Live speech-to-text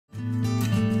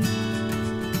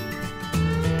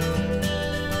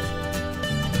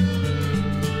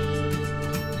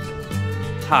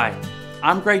Hi,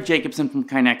 I'm Greg Jacobson from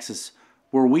KaiNexus,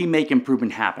 where we make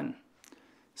improvement happen.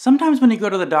 Sometimes when you go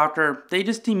to the doctor, they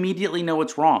just immediately know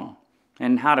what's wrong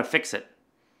and how to fix it.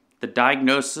 The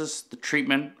diagnosis, the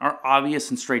treatment are obvious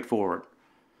and straightforward.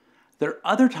 There are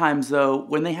other times, though,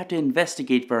 when they have to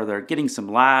investigate further, getting some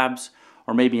labs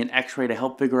or maybe an x-ray to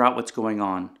help figure out what's going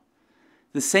on.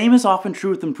 The same is often true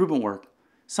with improvement work.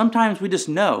 Sometimes we just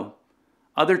know.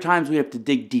 Other times we have to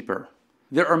dig deeper.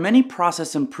 There are many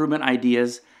process improvement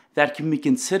ideas that can be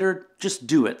considered just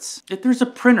do-its. If there's a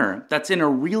printer that's in a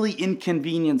really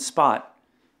inconvenient spot,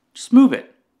 just move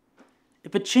it.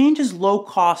 If a change is low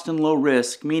cost and low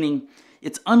risk, meaning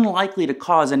it's unlikely to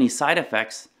cause any side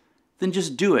effects, then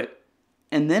just do it,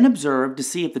 and then observe to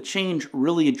see if the change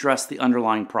really addressed the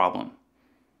underlying problem.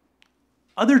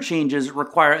 Other changes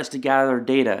require us to gather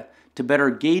data to better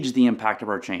gauge the impact of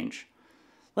our change.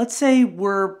 Let's say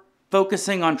we're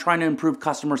focusing on trying to improve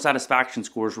customer satisfaction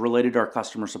scores related to our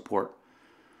customer support.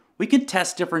 We could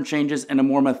test different changes in a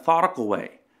more methodical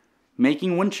way,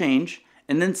 making one change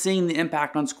and then seeing the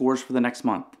impact on scores for the next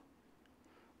month.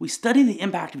 We study the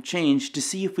impact of change to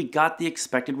see if we got the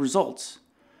expected results.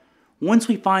 Once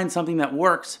we find something that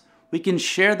works, we can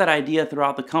share that idea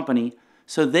throughout the company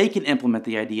so they can implement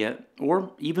the idea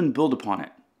or even build upon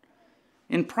it.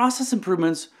 In process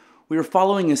improvements, we are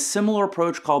following a similar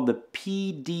approach called the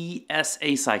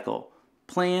Pdsa cycle: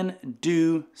 plan,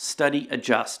 do, study,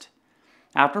 adjust.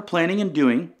 After planning and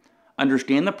doing,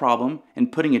 understand the problem,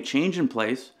 and putting a change in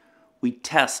place, we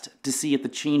test to see if the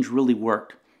change really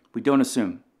worked. We don't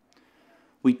assume.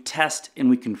 We test and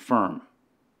we confirm.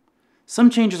 Some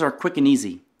changes are quick and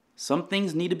easy. Some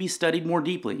things need to be studied more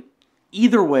deeply.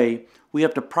 Either way, we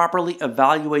have to properly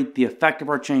evaluate the effect of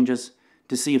our changes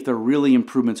to see if they're really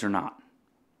improvements or not.